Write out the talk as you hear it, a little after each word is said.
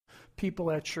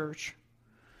people at church.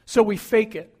 So we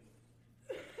fake it.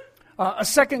 A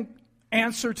second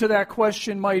answer to that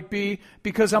question might be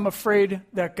because I'm afraid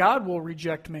that God will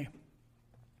reject me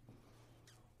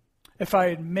if I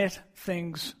admit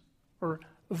things or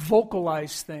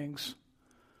vocalize things.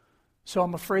 So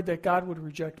I'm afraid that God would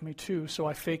reject me too, so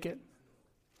I fake it.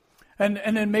 And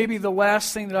then maybe the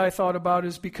last thing that I thought about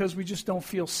is because we just don't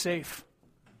feel safe.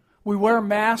 We wear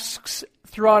masks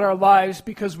throughout our lives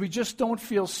because we just don't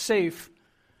feel safe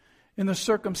in the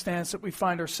circumstance that we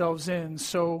find ourselves in,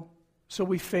 so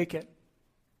we fake it.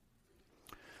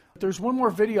 There's one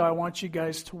more video I want you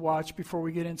guys to watch before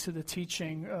we get into the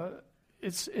teaching.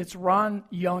 It's Ron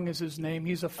Young is his name.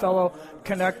 He's a fellow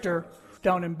connector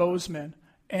down in Bozeman.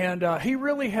 And he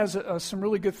really has some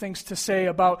really good things to say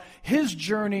about his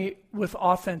journey with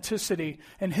authenticity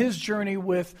and his journey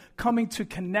with coming to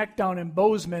connect down in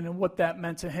Bozeman and what that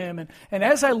meant to him. And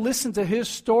as I listened to his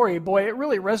story, boy, it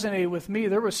really resonated with me.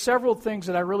 There were several things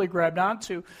that I really grabbed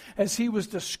onto as he was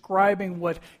describing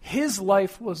what his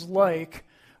life was like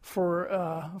for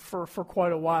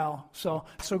quite a while. So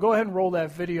go ahead and roll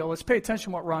that video. Let's pay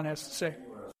attention to what Ron has to say.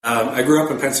 I grew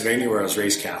up in Pennsylvania where I was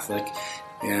raised Catholic.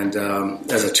 And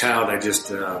as a child, I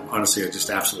just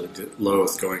absolutely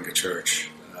loathed going to church.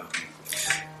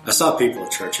 I saw people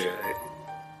at church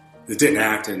that didn't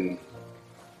act and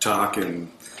talk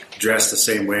and dress the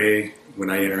same way when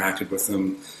I interacted with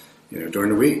them, during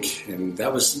the week, and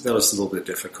that was a little bit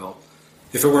difficult.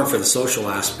 If it weren't for the social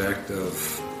aspect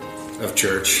of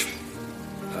church,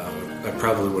 I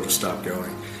probably would have stopped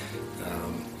going.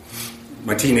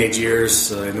 My teenage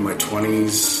years, into my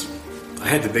 20s. I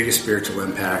had the biggest spiritual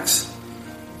impacts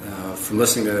from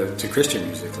listening to Christian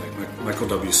music, like Michael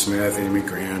W. Smith, Amy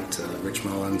Grant, Rich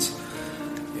Mullins,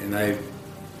 and I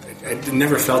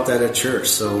never felt that at church.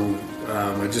 So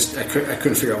I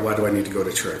couldn't figure out why do I need to go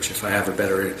to church if I have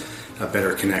a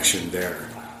better connection there.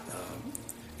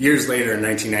 Years later, in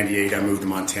 1998, I moved to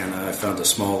Montana. I found a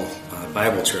small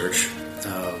Bible church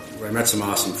where I met some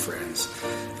awesome friends.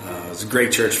 It was a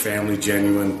great church family,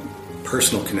 genuine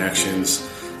personal connections.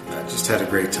 I just had a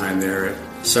great time there.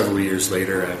 Several years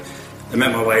later, I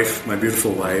met my wife, my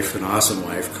beautiful wife, an awesome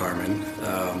wife, Carmen,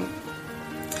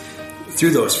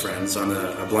 through those friends on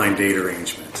a blind date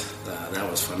arrangement. That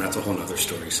was fun. That's a whole other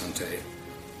story someday.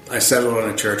 I settled on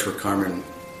a church where Carmen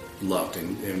loved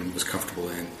and was comfortable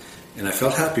in, and I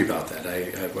felt happy about that.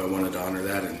 I wanted to honor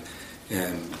that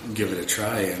and give it a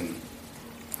try, and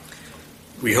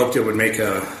we hoped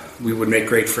we would make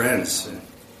great friends.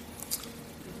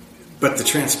 But the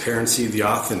transparency, the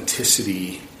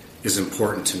authenticity is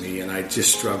important to me, and I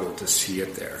just struggled to see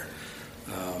it there.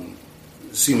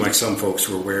 It seemed like some folks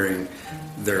were wearing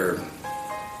their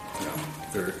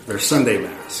Sunday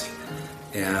mask,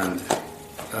 and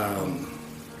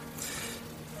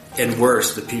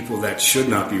worse, the people that should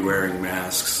not be wearing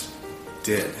masks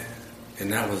did,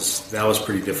 and that was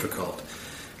pretty difficult.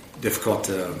 Difficult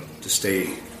to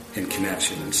stay in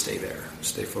connection and stay there,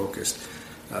 stay focused.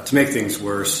 To make things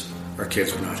worse, our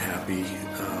kids were not happy.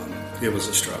 It was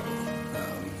a struggle,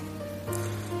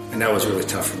 and that was really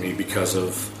tough for me because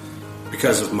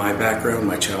of my background,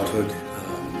 my childhood.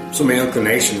 So my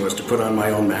inclination was to put on my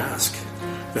own mask.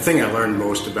 The thing I learned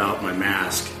most about my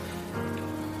mask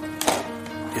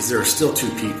is there are still two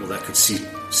people that could see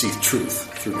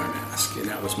truth through my mask, and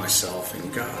that was myself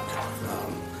and God.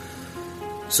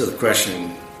 So the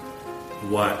question,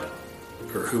 what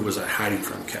or who was I hiding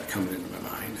from, kept coming into my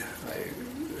mind.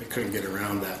 I couldn't get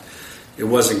around that. I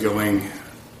wasn't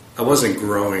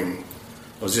growing.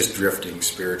 I was just drifting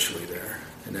spiritually there,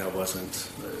 and that wasn't.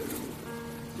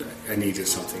 I needed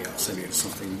something else. I needed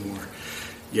something more.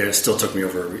 Yet it still took me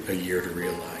over a year to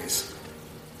realize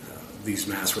these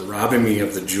masks were robbing me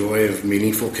of the joy of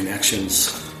meaningful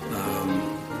connections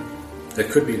that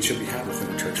could be and should be had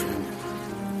within a church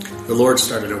family. The Lord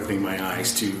started opening my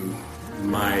eyes to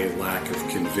my lack of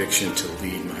conviction to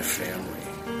lead my family.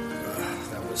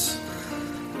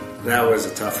 That was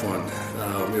a tough one.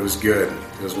 It was good.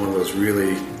 It was one of those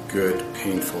really good,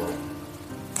 painful,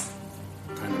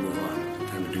 time to move on,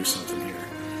 time to do something here.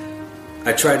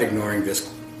 I tried ignoring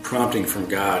this prompting from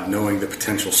God, knowing the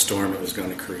potential storm it was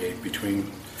going to create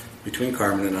between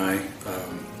Carmen and I,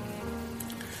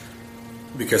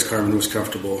 because Carmen was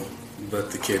comfortable, but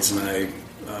the kids and I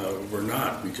were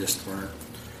not. We just weren't.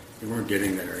 We weren't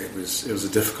getting there. It was a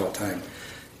difficult time.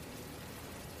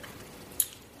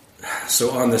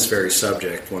 So on this very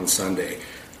subject, one Sunday,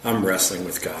 I'm wrestling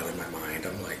with God in my mind.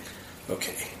 I'm like,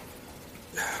 okay,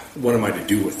 what am I to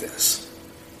do with this?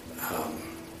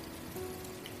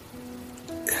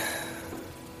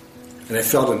 And I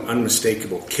felt an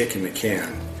unmistakable kick in the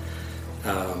can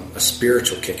a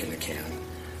spiritual kick in the can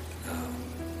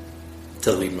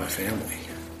to lead my family.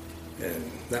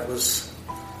 And it was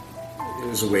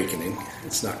awakening.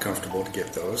 It's not comfortable to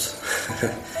get those.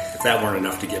 If that weren't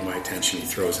enough to get my attention, he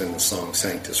throws in the song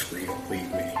Sanctus Real,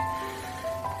 Lead Me.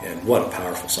 And what a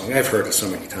powerful song. I've heard it so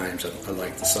many times. I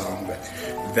like the song, but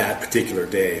that particular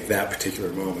day, that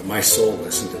particular moment, my soul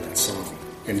listened to that song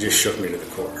and just shook me to the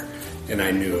core. And I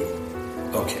knew,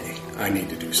 okay, I need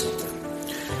to do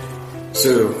something.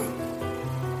 So,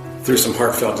 through some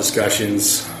heartfelt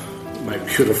discussions, my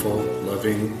beautiful,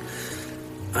 loving,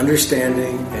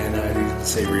 understanding, and I'd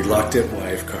say reluctant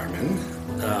wife, Carmen,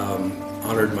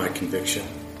 honored my conviction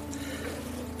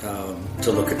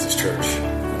to look at this church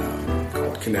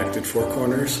called Connected Four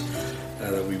Corners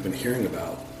that we've been hearing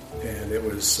about. And it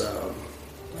was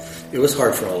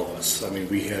hard for all of us. I mean,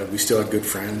 we still had good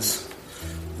friends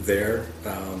there.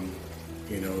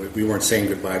 We weren't saying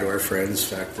goodbye to our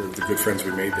friends. In fact, the good friends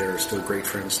we made there are still great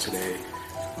friends today.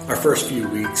 Our first few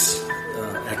weeks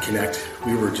at Connect,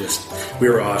 we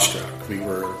were awestruck. We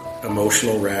were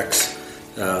emotional wrecks,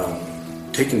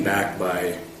 taken back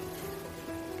by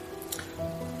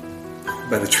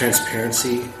the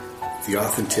transparency, the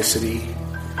authenticity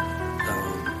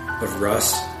of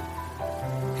Russ,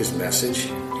 his message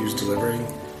he was delivering,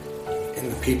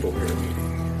 and the people we were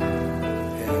meeting.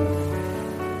 And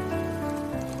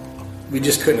we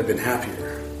just couldn't have been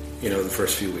happier, the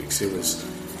first few weeks. It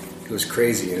was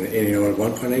crazy. And at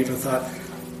one point I even thought,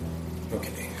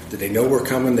 okay, did they know we're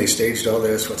coming? They staged all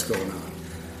this. What's going on?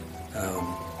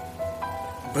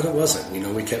 But it wasn't.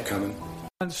 We kept coming.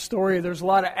 Ron's story, there's a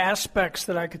lot of aspects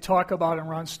that I could talk about in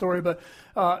Ron's story, but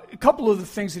a couple of the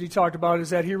things that he talked about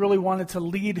is that he really wanted to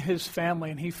lead his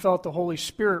family, and he felt the Holy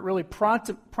Spirit really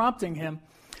prompting him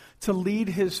to lead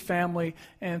his family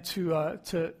and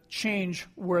to change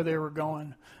where they were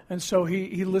going. And so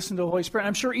he listened to the Holy Spirit.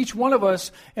 I'm sure each one of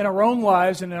us in our own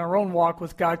lives and in our own walk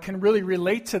with God can really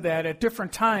relate to that. At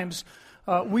different times,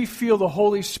 we feel the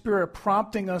Holy Spirit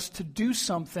prompting us to do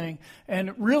something.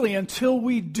 And really, until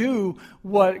we do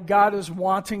what God is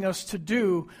wanting us to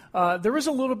do, there is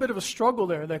a little bit of a struggle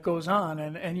there that goes on.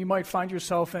 And you might find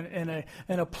yourself in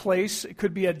a place. It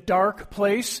could be a dark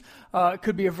place. It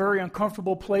could be a very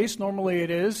uncomfortable place. Normally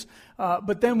it is.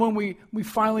 But then when we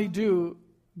finally do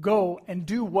go and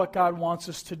do what God wants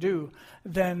us to do,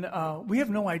 then we have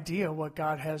no idea what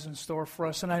God has in store for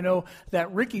us. And I know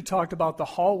that Ricky talked about the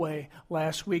hallway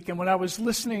last week, and when I was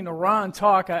listening to Ron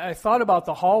talk, I thought about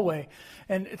the hallway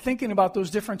and thinking about those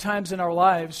different times in our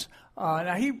lives.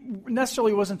 Now, he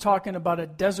necessarily wasn't talking about a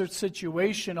desert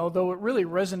situation, although it really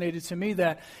resonated to me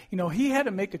that, he had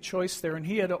to make a choice there, and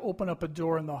he had to open up a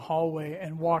door in the hallway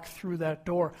and walk through that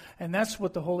door. And that's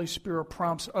what the Holy Spirit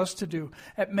prompts us to do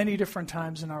at many different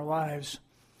times in our lives.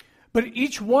 But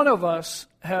each one of us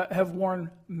have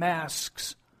worn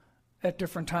masks at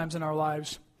different times in our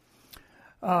lives.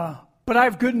 But I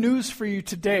have good news for you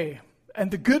today. And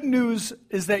the good news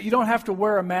is that you don't have to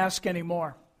wear a mask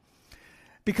anymore.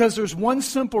 Because there's one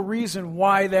simple reason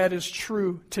why that is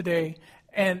true today.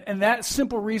 And that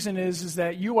simple reason is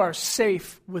that you are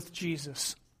safe with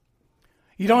Jesus.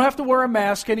 You don't have to wear a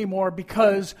mask anymore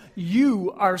because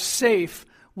you are safe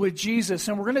with Jesus.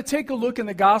 And we're going to take a look in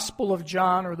the Gospel of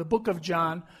John, or the book of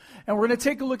John, and we're going to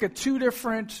take a look at two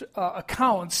different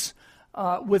accounts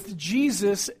with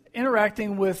Jesus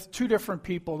interacting with two different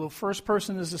people. The first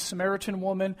person is a Samaritan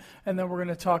woman, and then we're going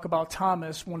to talk about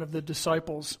Thomas, one of the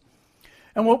disciples.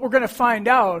 And what we're going to find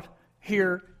out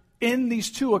here in these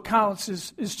two accounts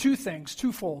is two things,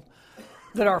 twofold.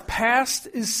 That our past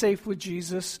is safe with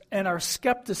Jesus, and our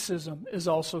skepticism is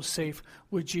also safe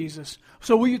with Jesus.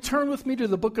 So will you turn with me to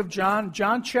the book of John,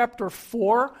 John chapter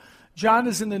 4. John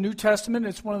is in the New Testament.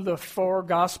 It's one of the 4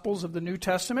 Gospels of the New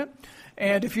Testament.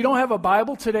 And if you don't have a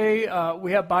Bible today,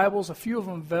 we have Bibles, a few of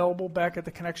them available back at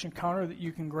the connection counter that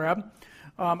you can grab.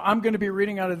 I'm going to be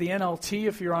reading out of the NLT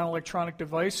if you're on an electronic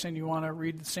device and you want to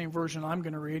read the same version I'm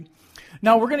going to read.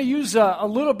 Now, we're going to use a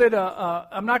little bit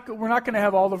we're not going to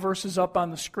have all the verses up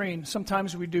on the screen.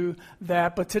 Sometimes we do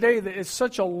that, but today it's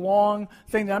such a long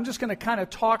thing that I'm just going to kind of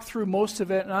talk through most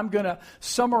of it, and I'm going to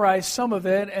summarize some of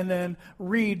it and then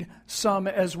read some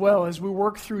as well as we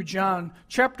work through John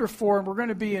chapter 4, and we're going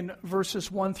to be in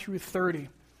verses 1 through 30.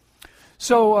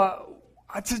 So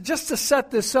just to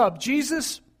set this up,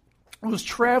 Jesus was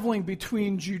traveling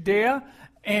between Judea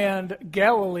and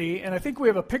Galilee, and I think we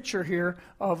have a picture here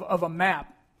of a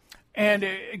map. And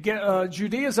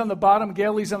Judea is on the bottom,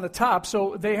 Galilee's on the top,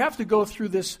 so they have to go through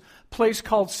this place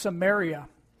called Samaria.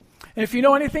 And if you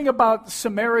know anything about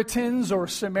Samaritans or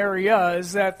Samaria,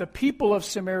 is that the people of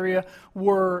Samaria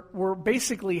were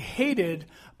basically hated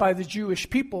by the Jewish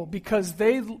people because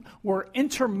they were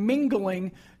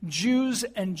intermingling Jews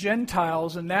and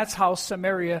Gentiles, and that's how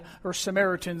Samaria or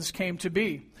Samaritans came to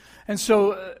be. And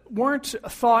so weren't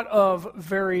thought of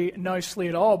very nicely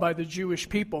at all by the Jewish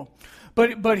people.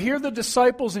 But here the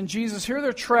disciples and Jesus, here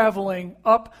they're traveling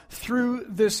up through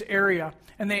this area.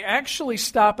 And they actually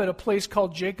stop at a place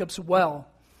called Jacob's Well.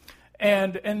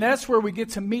 And that's where we get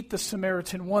to meet the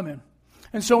Samaritan woman.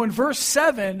 And so in verse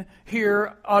 7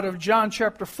 here out of John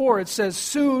chapter 4, it says,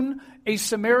 "Soon a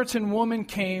Samaritan woman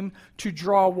came to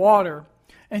draw water.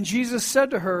 And Jesus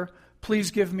said to her, 'Please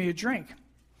give me a drink.'"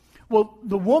 Well,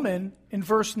 the woman in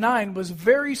verse 9 was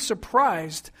very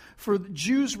surprised, for the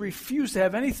Jews refused to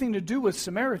have anything to do with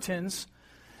Samaritans.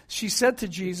 She said to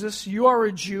Jesus, "You are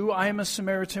a Jew, I am a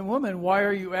Samaritan woman. Why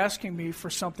are you asking me for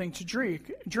something to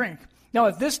drink?" Now,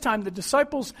 at this time, the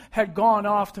disciples had gone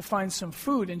off to find some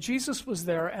food, and Jesus was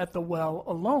there at the well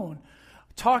alone,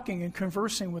 talking and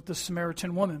conversing with the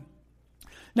Samaritan woman.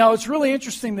 Now, it's really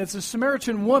interesting that the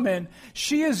Samaritan woman,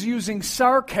 she is using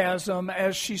sarcasm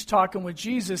as she's talking with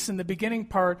Jesus in the beginning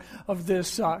part of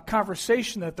this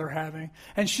conversation that they're having.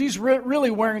 And she's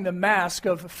really wearing the mask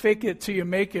of fake it till you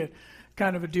make it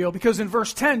kind of a deal. Because in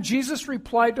verse 10, Jesus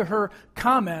replied to her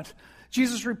comment.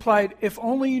 Jesus replied, "If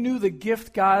only you knew the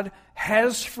gift God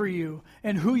has for you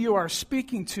and who you are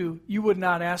speaking to, you would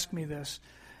not ask me this.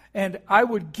 And I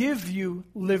would give you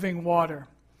living water."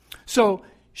 So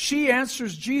she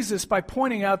answers Jesus by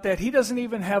pointing out that he doesn't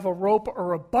even have a rope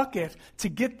or a bucket to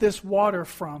get this water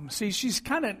from. See, she's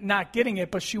kind of not getting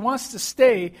it, but she wants to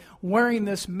stay wearing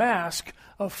this mask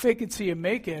of fake it till you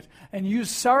make it and use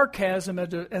sarcasm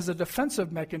as a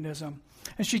defensive mechanism.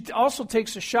 And she also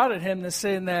takes a shot at him,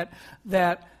 saying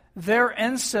that their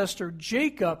ancestor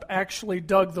Jacob actually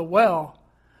dug the well.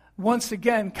 Once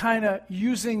again, kind of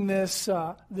using this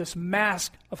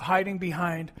mask of hiding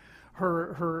behind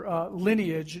her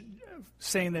lineage,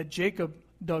 saying that Jacob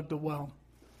dug the well.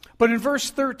 But in verse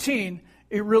 13,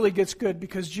 it really gets good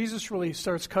because Jesus really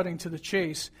starts cutting to the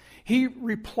chase. He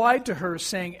replied to her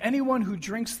saying, "Anyone who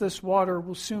drinks this water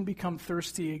will soon become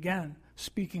thirsty again,"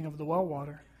 speaking of the well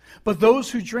water. "But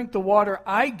those who drink the water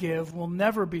I give will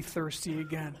never be thirsty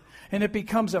again. And it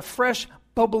becomes a fresh,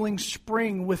 bubbling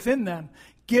spring within them,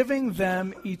 giving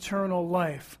them eternal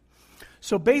life."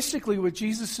 So basically what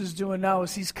Jesus is doing now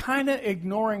is he's kind of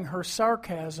ignoring her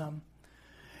sarcasm.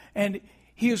 And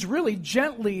he is really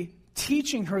gently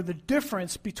teaching her the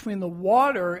difference between the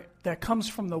water that comes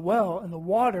from the well and the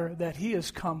water that he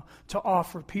has come to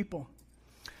offer people.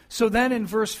 So then in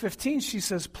verse 15 she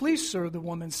says, "Please, sir," the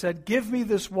woman said, "give me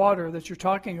this water that you're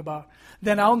talking about.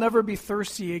 Then I'll never be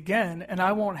thirsty again, and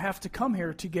I won't have to come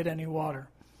here to get any water."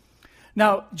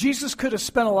 Now, Jesus could have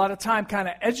spent a lot of time kind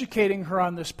of educating her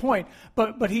on this point,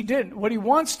 but he didn't. What he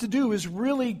wants to do is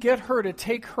really get her to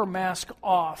take her mask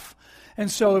off.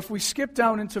 And so if we skip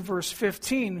down into verse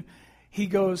 15, he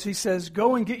says,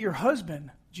 "Go and get your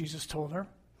husband," Jesus told her.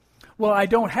 "Well, I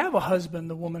don't have a husband,"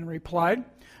 the woman replied.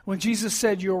 When Jesus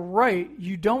said, "You're right,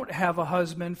 you don't have a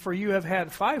husband, for you have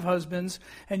had 5 husbands,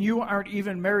 and you aren't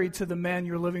even married to the man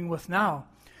you're living with now.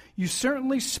 You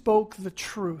certainly spoke the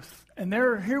truth." And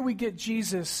here we get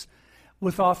Jesus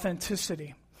with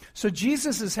authenticity. So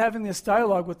Jesus is having this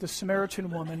dialogue with the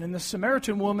Samaritan woman, and the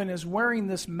Samaritan woman is wearing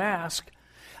this mask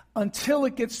until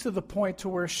it gets to the point to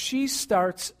where she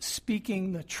starts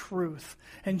speaking the truth.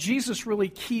 And Jesus really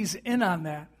keys in on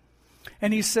that.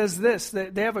 And he says this,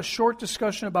 that they have a short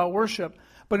discussion about worship.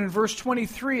 But in verse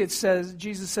 23 it says,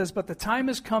 Jesus says, "But the time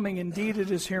is coming, indeed it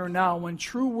is here now, when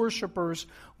true worshipers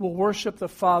will worship the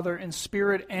Father in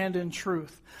spirit and in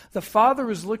truth. The Father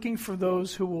is looking for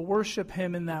those who will worship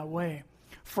him in that way.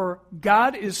 For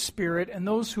God is spirit, and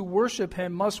those who worship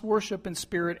him must worship in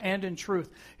spirit and in truth."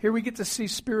 Here we get to see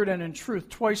spirit and in truth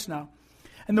twice now.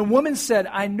 And the woman said,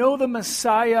 "I know the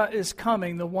Messiah is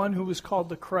coming, the one who is called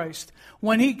the Christ.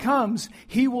 When he comes,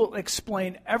 he will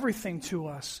explain everything to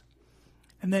us."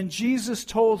 And then Jesus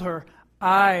told her,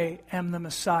 "I am the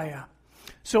Messiah."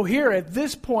 So here at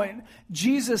this point,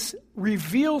 Jesus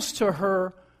reveals to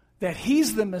her that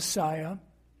he's the Messiah,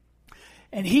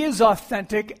 and he is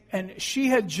authentic, and she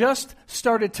had just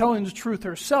started telling the truth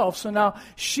herself, so now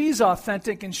she's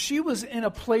authentic, and she was in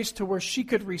a place to where she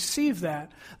could receive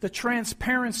that. The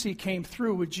transparency came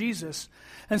through with Jesus.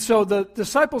 And so the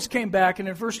disciples came back, and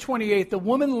in verse 28, the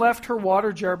woman left her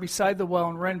water jar beside the well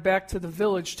and ran back to the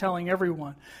village telling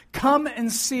everyone, "Come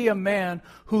and see a man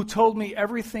who told me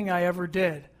everything I ever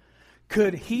did."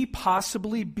 Could he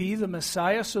possibly be the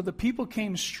Messiah? So the people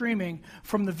came streaming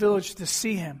from the village to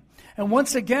see him. And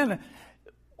once again,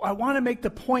 I want to make the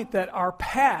point that our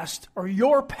past, or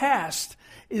your past,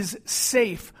 is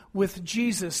safe with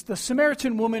Jesus. The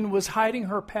Samaritan woman was hiding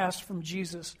her past from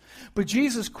Jesus. But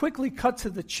Jesus quickly cut to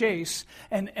the chase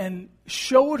and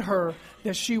showed her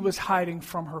that she was hiding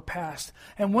from her past.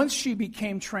 And once she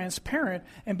became transparent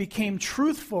and became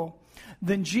truthful,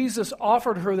 then Jesus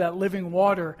offered her that living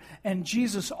water, and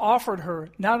Jesus offered her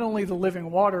not only the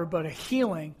living water, but a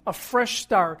healing, a fresh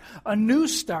start, a new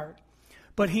start.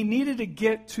 But he needed to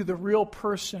get to the real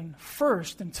person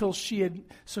first so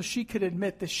she could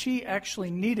admit that she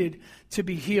actually needed to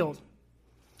be healed.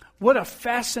 What a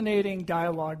fascinating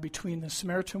dialogue between the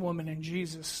Samaritan woman and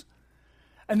Jesus.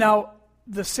 And now,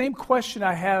 the same question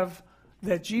I have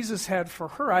that Jesus had for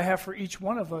her, I have for each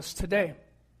one of us today.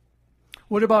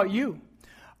 What about you?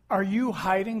 Are you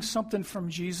hiding something from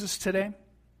Jesus today?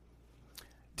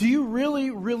 Do you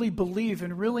really, really believe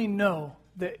and really know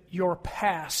that your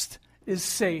past is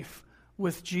safe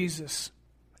with Jesus?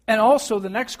 And also, the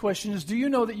next question is, do you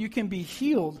know that you can be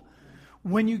healed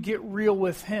when you get real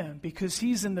with him? Because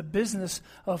he's in the business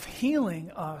of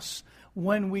healing us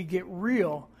when we get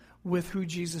real with who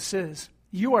Jesus is.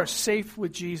 You are safe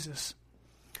with Jesus.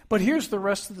 But here's the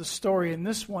rest of the story, and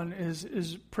this one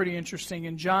is pretty interesting.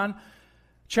 In John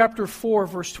chapter 4,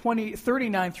 verse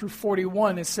 39 through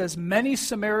 41, it says, "Many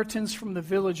Samaritans from the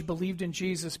village believed in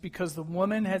Jesus because the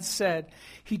woman had said,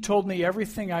 'He told me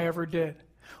everything I ever did.'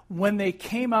 When they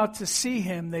came out to see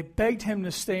him, they begged him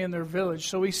to stay in their village.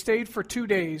 So he stayed for 2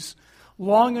 days,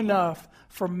 long enough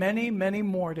for many, many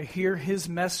more to hear his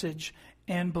message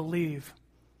and believe."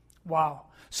 Wow.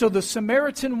 So the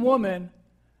Samaritan woman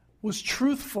was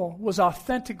truthful, was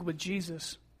authentic with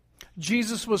Jesus.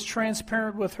 Jesus was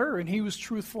transparent with her, and he was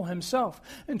truthful himself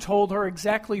and told her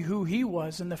exactly who he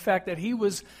was and the fact that he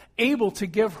was able to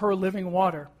give her living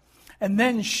water. And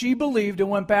then she believed and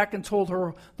went back and told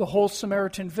her the whole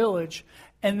Samaritan village.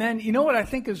 And then, you know what I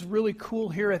think is really cool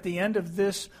here at the end of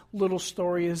this little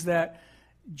story is that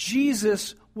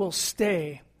Jesus will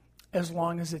stay as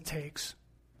long as it takes.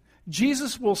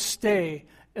 Jesus will stay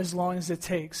as long as it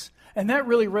takes. And that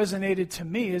really resonated to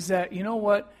me is that, you know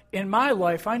what, in my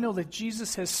life, I know that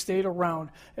Jesus has stayed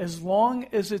around as long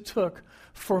as it took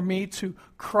for me to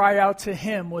cry out to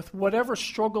him with whatever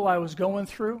struggle I was going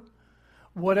through,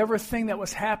 whatever thing that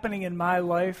was happening in my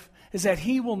life, is that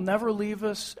he will never leave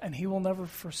us and he will never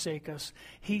forsake us.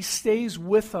 He stays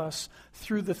with us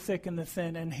through the thick and the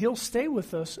thin, and he'll stay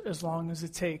with us as long as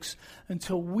it takes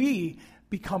until we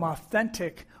become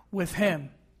authentic with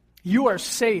him. You are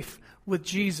safe with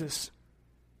Jesus.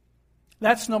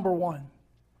 That's number one.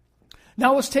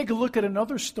 Now let's take a look at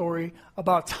another story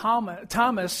about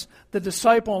Thomas, the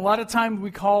disciple. A lot of times we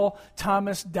call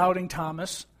Thomas Doubting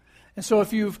Thomas. And so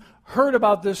if you've heard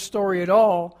about this story at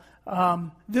all,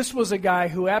 this was a guy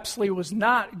who absolutely was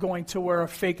not going to wear a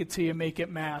fake-it-till-you-make-it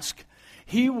mask.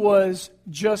 He was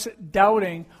just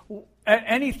doubting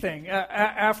anything.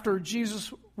 After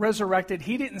Jesus resurrected,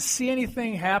 he didn't see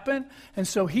anything happen, and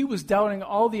so he was doubting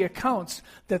all the accounts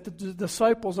that the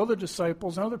disciples, other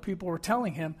disciples, and other people were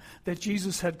telling him that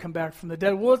Jesus had come back from the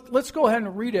dead. Well, let's go ahead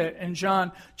and read it in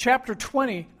John chapter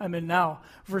 20, I'm in now,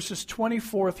 verses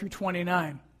 24 through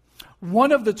 29.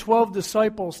 One of the 12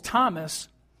 disciples, Thomas,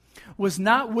 was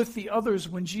not with the others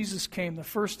when Jesus came the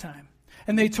first time.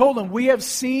 And they told him, "We have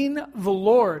seen the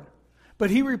Lord." But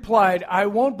he replied, "I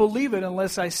won't believe it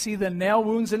unless I see the nail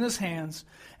wounds in his hands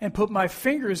and put my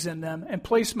fingers in them and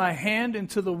place my hand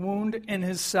into the wound in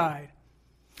his side."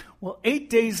 Well, 8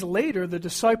 days later, the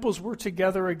disciples were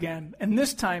together again, and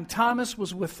this time Thomas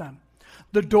was with them.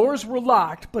 The doors were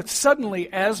locked, but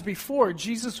suddenly, as before,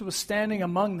 Jesus was standing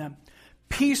among them.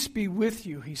 "Peace be with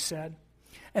you," he said.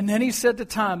 And then he said to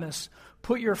Thomas,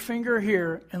 "Put your finger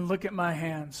here and look at my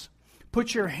hands.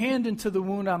 Put your hand into the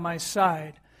wound on my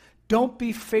side. Don't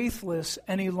be faithless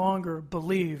any longer,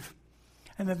 believe."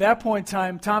 And at that point in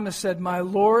time, Thomas said, "My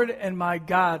Lord and my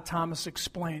God," Thomas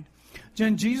explained.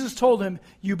 Then Jesus told him,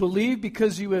 "You believe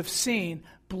because you have seen.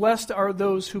 Blessed are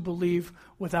those who believe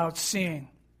without seeing."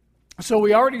 So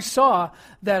we already saw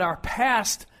that our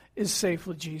past is safe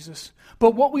with Jesus.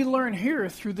 But what we learn here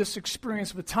through this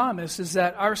experience with Thomas is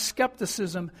that our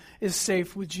skepticism is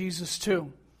safe with Jesus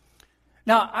too.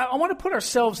 Now, I want to put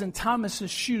ourselves in Thomas's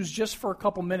shoes just for a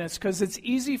couple minutes, because it's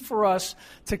easy for us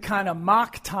to kind of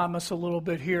mock Thomas a little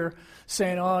bit here,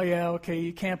 saying, "Oh, yeah, okay,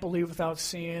 you can't believe without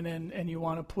seeing, and you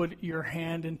want to put your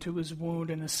hand into his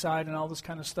wound and his side and all this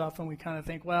kind of stuff." And we kind of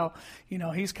think, well, you know,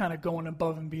 he's kind of going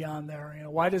above and beyond there. You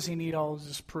know, why does he need all of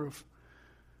this proof?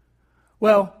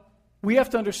 Well, we have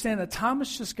to understand that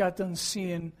Thomas just got done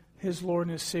seeing his Lord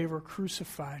and his Savior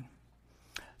crucified.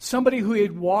 Somebody who he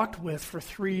had walked with for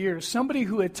 3 years, somebody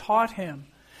who had taught him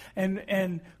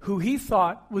and who he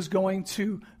thought was going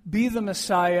to be the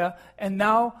Messiah, and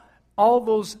now all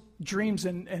those dreams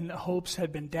and hopes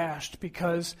had been dashed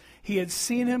because he had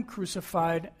seen him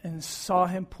crucified and saw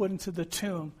him put into the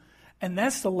tomb, and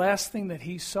that's the last thing that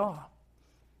he saw.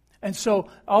 And so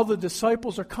all the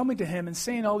disciples are coming to him and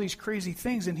saying all these crazy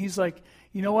things, and he's like,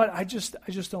 you know what, I just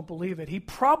don't believe it. He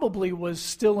probably was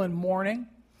still in mourning.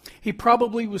 He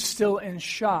probably was still in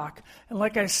shock. And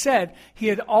like I said, he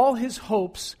had all his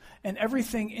hopes and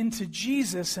everything into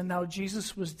Jesus, and now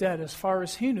Jesus was dead. As far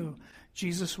as he knew,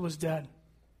 Jesus was dead.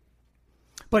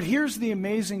 But here's the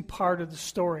amazing part of the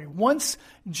story. Once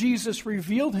Jesus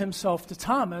revealed himself to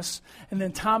Thomas, and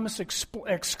then Thomas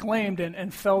exclaimed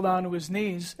and fell down to his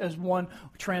knees, as one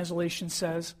translation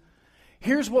says,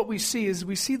 here's what we see, is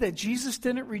we see that Jesus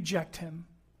didn't reject him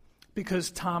because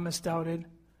Thomas doubted.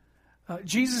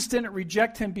 Jesus didn't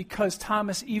reject him because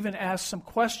Thomas even asked some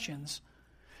questions.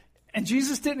 And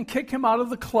Jesus didn't kick him out of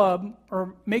the club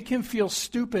or make him feel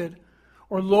stupid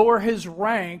or lower his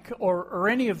rank or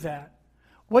any of that.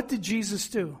 What did Jesus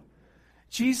do?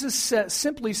 Jesus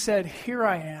simply said, here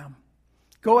I am.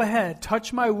 Go ahead,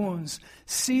 touch my wounds.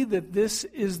 See that this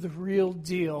is the real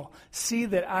deal. See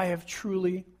that I have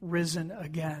truly risen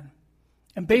again.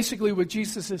 And basically what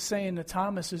Jesus is saying to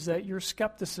Thomas is that your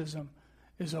skepticism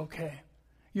is okay.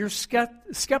 Your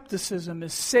skepticism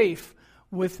is safe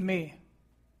with me.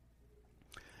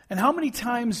 And how many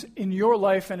times in your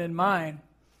life and in mine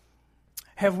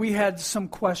have we had some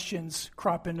questions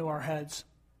crop into our heads?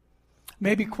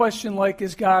 Maybe a question like,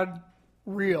 is God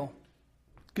real?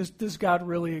 Does God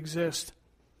really exist?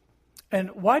 And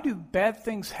why do bad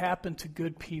things happen to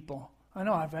good people? I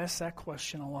know I've asked that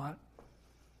question a lot.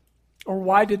 Or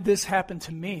why did this happen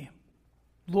to me?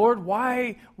 Lord,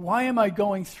 why am I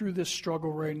going through this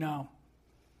struggle right now?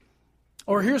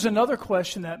 Or here's another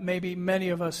question that maybe many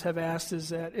of us have asked, is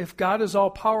that if God is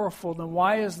all-powerful, then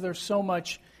why is there so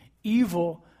much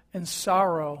evil and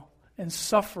sorrow and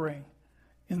suffering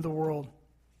in the world?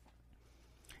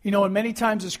 And many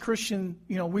times as Christians,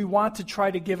 we want to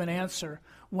try to give an answer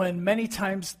when many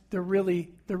times there really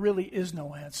is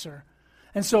no answer.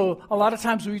 And so a lot of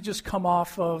times we just come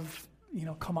off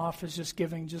as just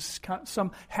giving just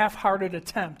some half-hearted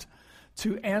attempt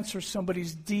to answer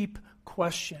somebody's deep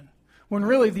question. When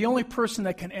really the only person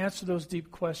that can answer those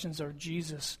deep questions are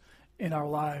Jesus in our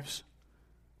lives.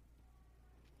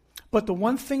 But the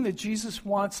one thing that Jesus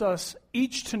wants us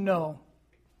each to know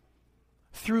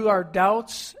through our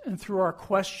doubts and through our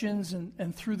questions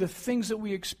and through the things that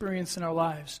we experience in our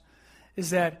lives is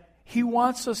that he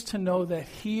wants us to know that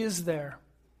he is there,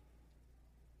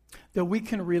 that we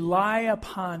can rely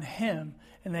upon him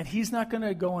and that he's not going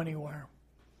to go anywhere,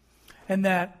 and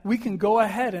that we can go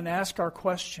ahead and ask our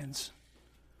questions.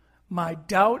 My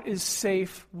doubt is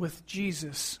safe with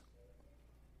Jesus.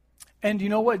 And you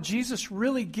know what? Jesus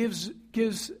really gives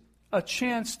a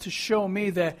chance to show me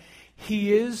that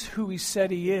he is who he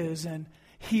said he is, and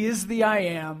he is the I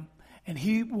am, and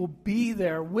he will be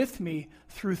there with me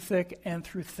through thick and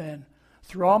through thin,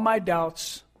 through all my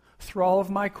doubts, through all of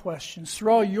my questions,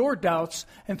 through all your doubts,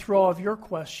 and through all of your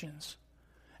questions.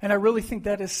 And I really think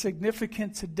that is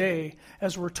significant today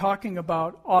as we're talking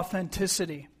about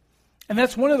authenticity. And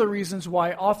that's one of the reasons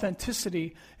why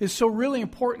authenticity is so really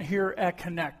important here at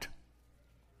Connect.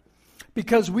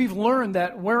 Because we've learned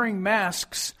that wearing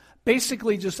masks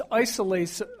basically just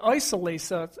isolates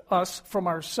us from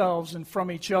ourselves and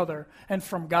from each other and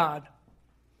from God.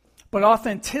 But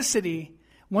authenticity,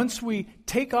 once we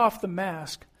take off the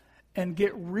mask and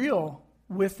get real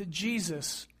with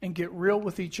Jesus and get real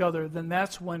with each other, then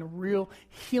that's when real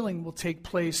healing will take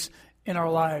place in our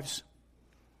lives.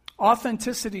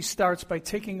 Authenticity starts by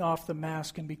taking off the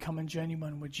mask and becoming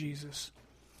genuine with Jesus.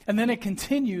 And then it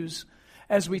continues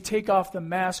as we take off the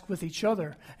mask with each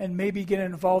other and maybe get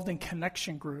involved in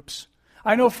connection groups.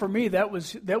 I know for me that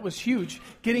was huge,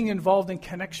 getting involved in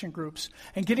connection groups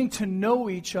and getting to know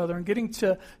each other and getting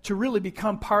to really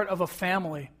become part of a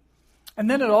family. And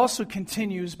then it also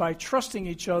continues by trusting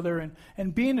each other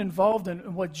and being involved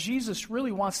in what Jesus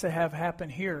really wants to have happen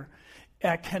here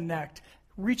at Connect,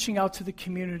 reaching out to the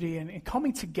community and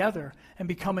coming together and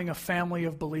becoming a family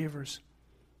of believers.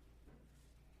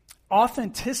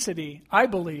 Authenticity, I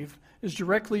believe, is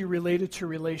directly related to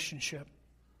relationship.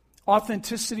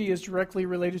 Authenticity is directly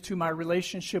related to my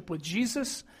relationship with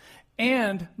Jesus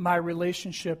and my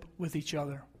relationship with each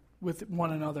other, with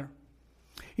one another.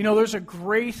 There's a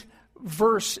great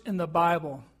verse in the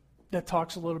Bible that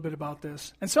talks a little bit about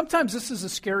this. And sometimes this is a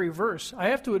scary verse. I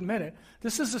have to admit it.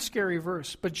 This is a scary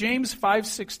verse. But James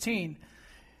 5:16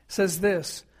 says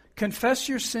this, confess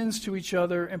your sins to each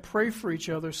other and pray for each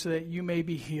other so that you may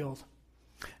be healed.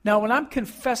 Now, when I'm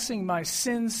confessing my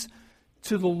sins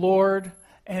to the Lord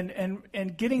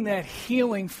and getting that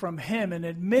healing from Him and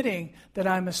admitting that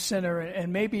I'm a sinner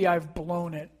and maybe I've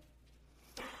blown it,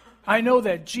 I know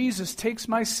that Jesus takes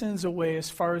my sins away as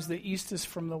far as the east is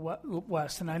from the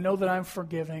west, and I know that I'm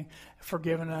forgiven,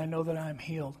 and I know that I'm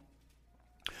healed.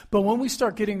 But when we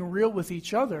start getting real with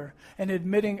each other and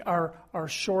admitting our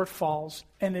shortfalls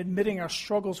and admitting our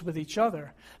struggles with each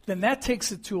other, then that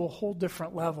takes it to a whole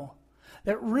different level.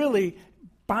 That really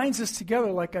binds us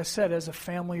together, like I said, as a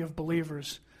family of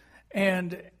believers.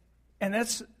 And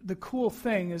that's the cool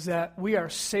thing, is that we are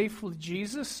safe with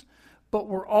Jesus, but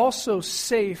we're also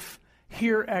safe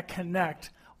here at Connect,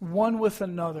 one with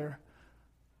another,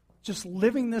 just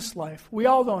living this life. We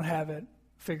all don't have it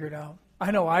figured out.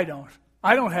 I know I don't.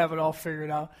 I don't have it all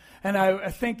figured out. And I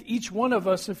think each one of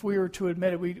us, if we were to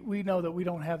admit it, we know that we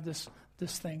don't have this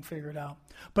thing figured out.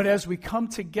 But as we come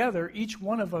together, each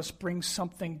one of us brings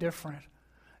something different.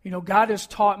 You know, God has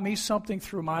taught me something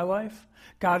through my life.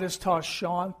 God has taught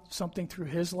Sean something through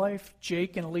his life,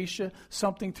 Jake and Alicia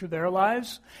something through their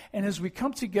lives. And as we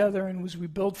come together and as we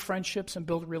build friendships and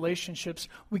build relationships,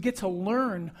 we get to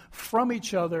learn from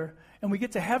each other, and we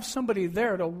get to have somebody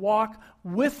there to walk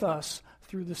with us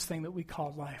through this thing that we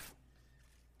call life.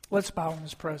 Let's bow in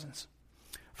His presence.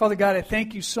 Father God, I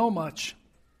thank You so much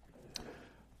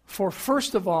for,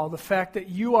 first of all, the fact that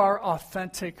You are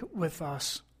authentic with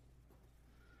us.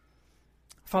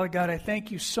 Father God, I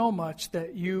thank You so much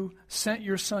that You sent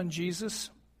Your Son Jesus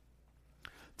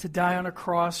to die on a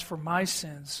cross for my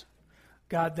sins.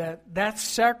 God, that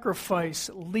sacrifice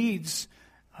leads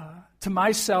to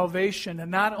my salvation,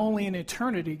 and not only in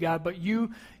eternity, God, but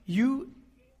You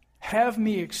have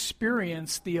me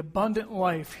experience the abundant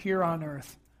life here on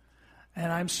earth.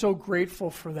 And I'm so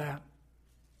grateful for that.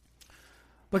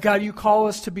 But God, You call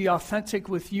us to be authentic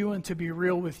with You and to be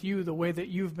real with You the way that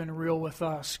You've been real with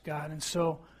us, God. And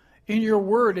so in Your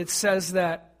word it says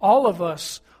that all of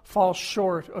us fall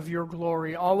short of Your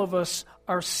glory. All of us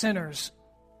are sinners.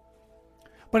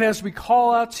 But as we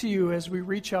call out to You, as we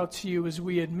reach out to You, as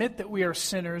we admit that we are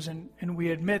sinners and we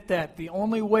admit that the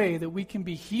only way that we can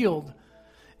be healed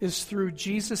is through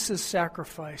Jesus'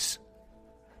 sacrifice,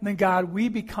 and then God, we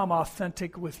become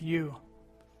authentic with You.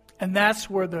 And that's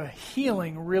where the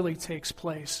healing really takes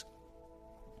place.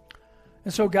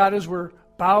 And so, God, as we're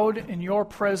bowed in Your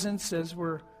presence, as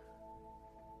we're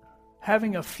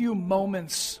having a few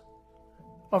moments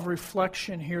of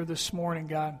reflection here this morning,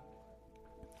 God,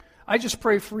 I just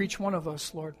pray for each one of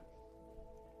us, Lord,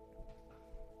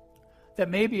 that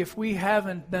maybe if we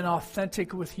haven't been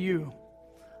authentic with You,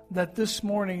 that this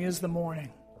morning is the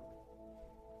morning.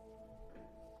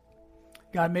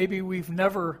 God, maybe we've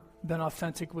never been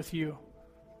authentic with You.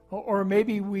 Or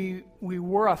maybe we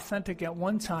were authentic at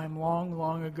one time long,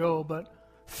 long ago, but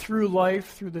through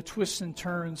life, through the twists and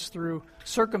turns, through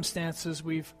circumstances,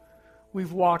 we've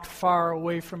walked far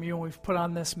away from You, and we've put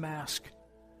on this mask.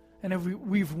 And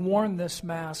we've worn this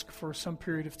mask for some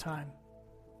period of time.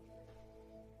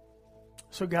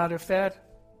 So God, if that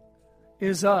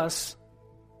is us,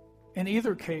 in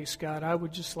either case, God, I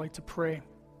would just like to pray.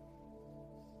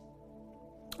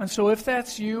 And so if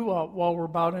that's you, while we're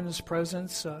bowed in His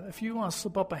presence, if you want to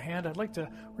slip up a hand, I'd like to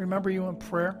remember you in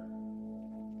prayer.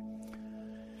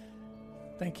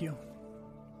 Thank you.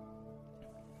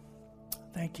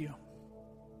 Thank you.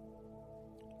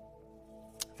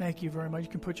 Thank you very much. You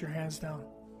can put your hands down.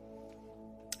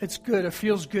 It's good. It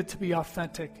feels good to be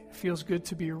authentic. It feels good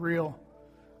to be real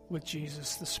with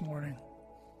Jesus this morning.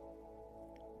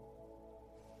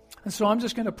 And so I'm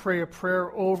just going to pray a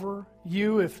prayer over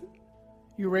you. If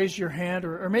you raised your hand,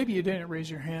 or maybe you didn't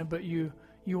raise your hand, but you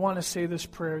want to say this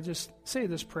prayer, just say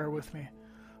this prayer with me.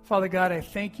 Father God, I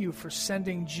thank You for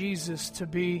sending Jesus to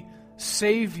be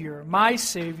Savior, my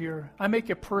Savior. I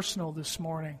make it personal this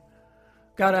morning.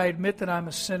 God, I admit that I'm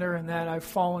a sinner and that I've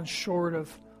fallen short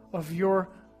of Your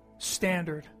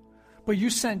standard. But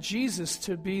You sent Jesus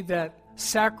to be that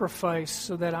sacrifice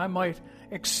so that I might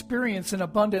experience an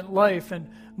abundant life and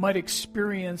might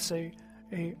experience a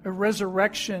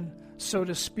resurrection, so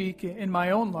to speak, in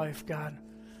my own life, God.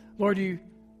 Lord, You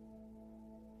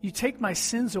take my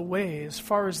sins away as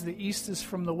far as the east is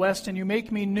from the west, and You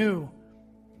make me new.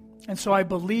 And so I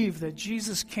believe that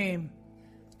Jesus came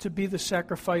to be the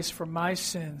sacrifice for my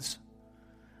sins.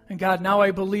 And God, now I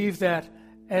believe that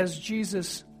as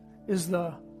Jesus is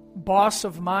the boss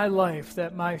of my life,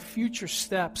 that my future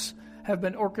steps have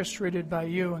been orchestrated by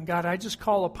you. And God, I just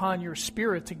call upon your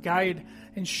Spirit to guide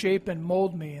and shape and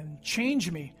mold me and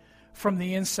change me from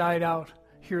the inside out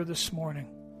here this morning.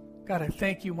 God, I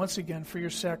thank you once again for your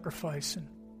sacrifice. And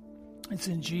it's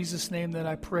in Jesus' name that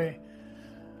I pray.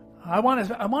 I want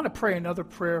to pray another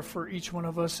prayer for each one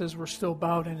of us as we're still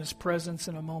bowed in his presence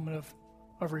in a moment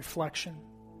of reflection.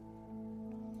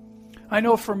 I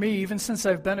know for me, even since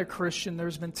I've been a Christian,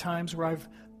 there's been times where I've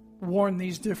worn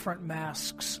these different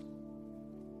masks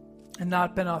and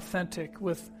not been authentic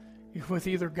with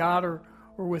either God or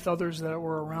with others that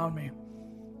were around me.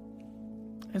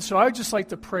 And so I would just like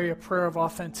to pray a prayer of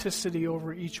authenticity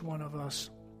over each one of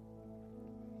us.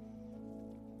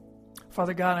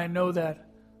 Father God, I know that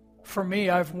for me,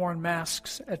 I've worn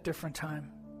masks at different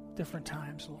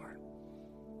times, Lord.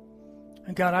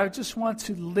 And God, I just want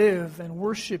to live and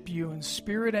worship you in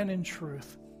spirit and in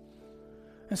truth.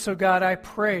 And so, God, I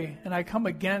pray and I come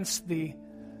against the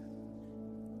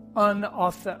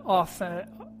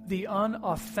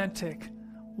unauthentic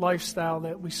lifestyle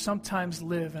that we sometimes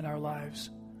live in our lives.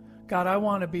 God, I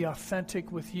want to be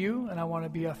authentic with you, and I want to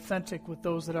be authentic with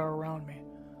those that are around me.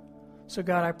 So,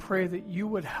 God, I pray that you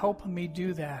would help me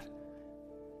do that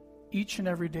each and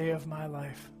every day of my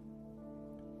life.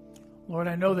 Lord,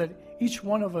 I know that each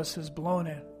one of us has blown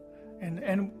it,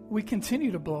 and we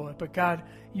continue to blow it. But, God,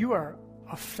 you are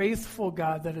a faithful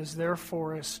God that is there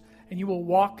for us, and you will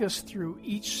walk us through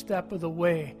each step of the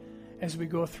way as we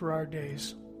go through our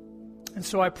days. And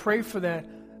so I pray for that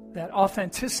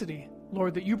authenticity,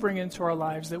 Lord, that you bring into our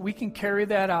lives, that we can carry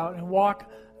that out and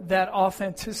walk that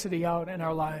authenticity out in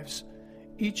our lives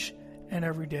each and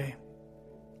every day.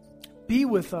 Be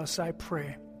with us, I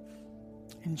pray.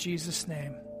 In Jesus'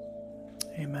 name,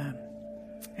 amen.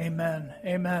 Amen.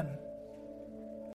 Amen.